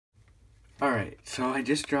Alright, so I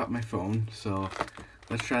just dropped my phone, so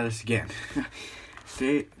let's try this again.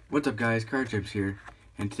 Today, what's up guys, Card Chips here,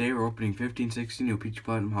 and today we're opening 1516 o-pee-chee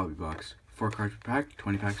Platinum Hobby Box. 4 cards per pack,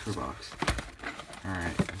 20 packs per box.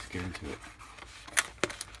 Alright, let's get into it.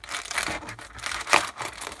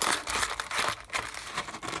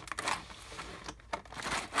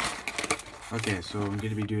 Okay, so I'm going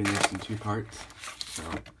to be doing this in 2 parts. So,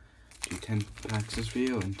 do 10 packs this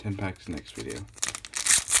video and 10 packs next video.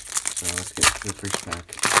 So let's get to the first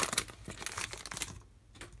pack.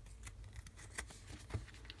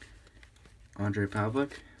 Andre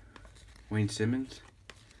Pavlik, Wayne Simmons,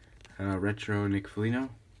 Retro Nick Foligno,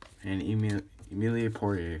 and Emilia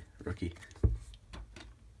Poirier, rookie.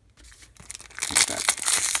 Next pack.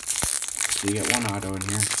 So you get 1 auto in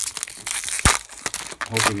here.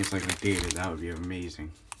 Hoping it's like McDavid, that would be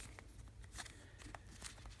amazing.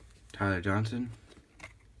 Tyler Johnson,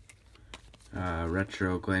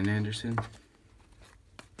 Retro Glenn Anderson,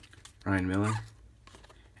 Ryan Miller,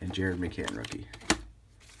 and Jared McCann, rookie.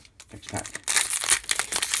 Next pack.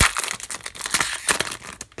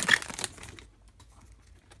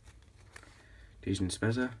 Dejan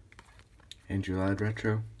Spezza, Andrew Ladd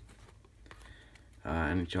Retro,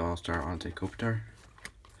 NHL All-Star Ante Kopitar,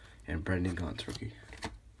 and Brendan Gaunce, rookie.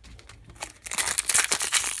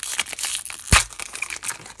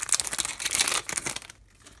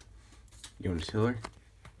 Jonas Hiller,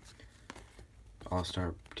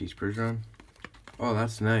 All-Star Matisse Bergeron. Oh,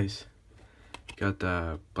 that's nice. Got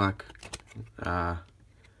the black,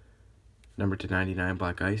 number /99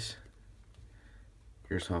 black ice.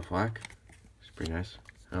 Yaroslav Black. It's pretty nice.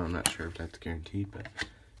 I'm not sure if that's guaranteed, but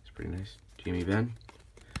it's pretty nice. Jamie Benn.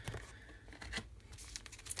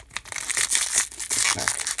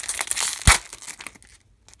 Back.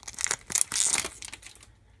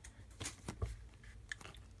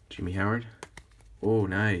 Jimmy Howard. Oh,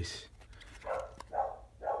 nice.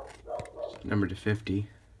 Number /50.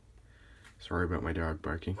 Sorry about my dog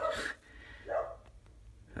barking.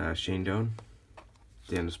 Shane Doan.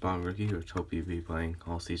 Dan Spong, rookie, which hope he'll be playing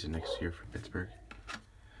all season next year for Pittsburgh.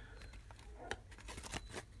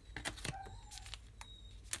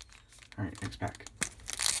 Alright, next pack.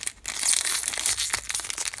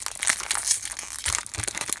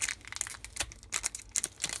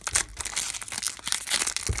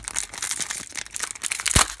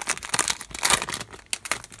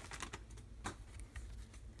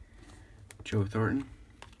 Joe Thornton,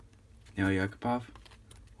 Neil Yakupov.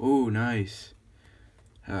 Oh, nice.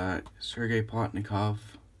 Sergei Plotnikov,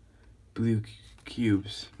 blue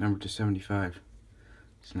cubes, number /75.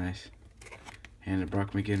 It's nice. And a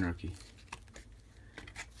Brock McGinn rookie.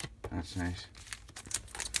 That's nice.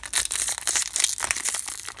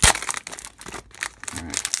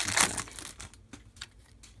 Alright, next back.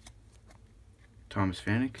 Thomas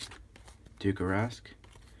Vanek, Duke Rask.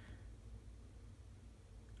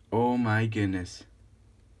 Oh my goodness,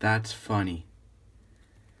 that's funny.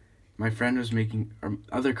 My friend was making, or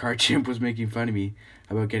other card champ was making fun of me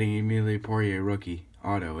about getting Emilia Poirier rookie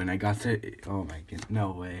auto, and I got to, oh my goodness,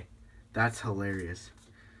 no way. That's hilarious.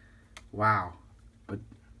 Wow. But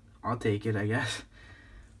I'll take it, I guess.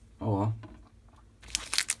 Oh well.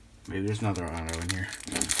 Maybe there's another auto in here.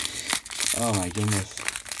 Oh my goodness.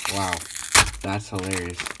 Wow. That's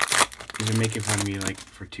hilarious. He's been making fun of me like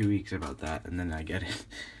for 2 weeks about that, and then I get it.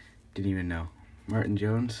 Didn't even know. Martin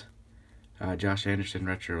Jones, Josh Anderson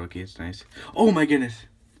retro rookie. It's nice. Oh my goodness!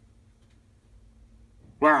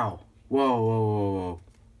 Wow! Whoa! Whoa!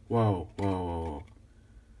 Whoa! Whoa! Whoa! Whoa!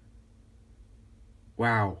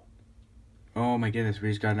 Wow! Oh my goodness! We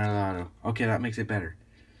just got another auto. Okay, that makes it better.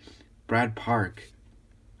 Brad Park.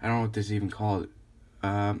 I don't know what this is even called.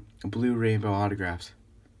 Blue rainbow autographs.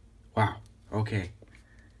 Wow. Okay.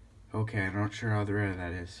 Okay, I'm not sure how the rare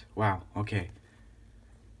that is. Wow. Okay.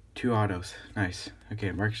 2 autos. Nice.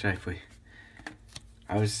 Okay, Mark Scheifele.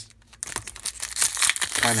 I was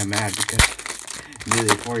kind of mad because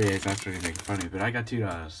Emilia Poirier is actually making fun of me, but I got 2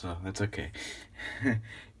 autos, so that's okay.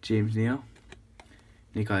 James Neal,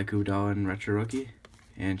 Nikolai Kubdalin retro rookie,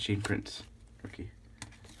 and Shane Prince rookie.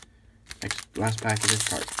 Last pack of this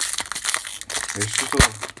card. There's just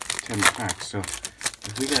over 10 more packs, so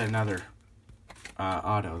if we get another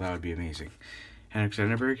auto, that would be amazing. Henrik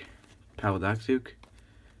Zetterberg, Pavel Datsyuk,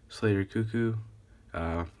 Slater Cuckoo,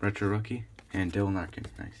 retro rookie, and Dylan Larkin.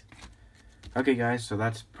 Nice. Okay, guys, so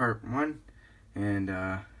that's part 1, and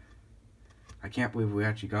I can't believe we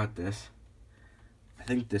actually got this. I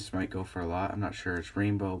think this might go for a lot. I'm not sure. It's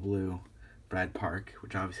rainbow blue Brad Park,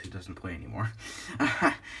 which obviously doesn't play anymore.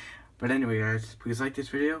 But anyway, guys, please like this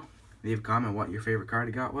video, leave a comment what your favorite card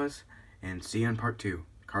you got was, and see you in part 2.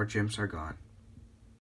 Card chimps are gone.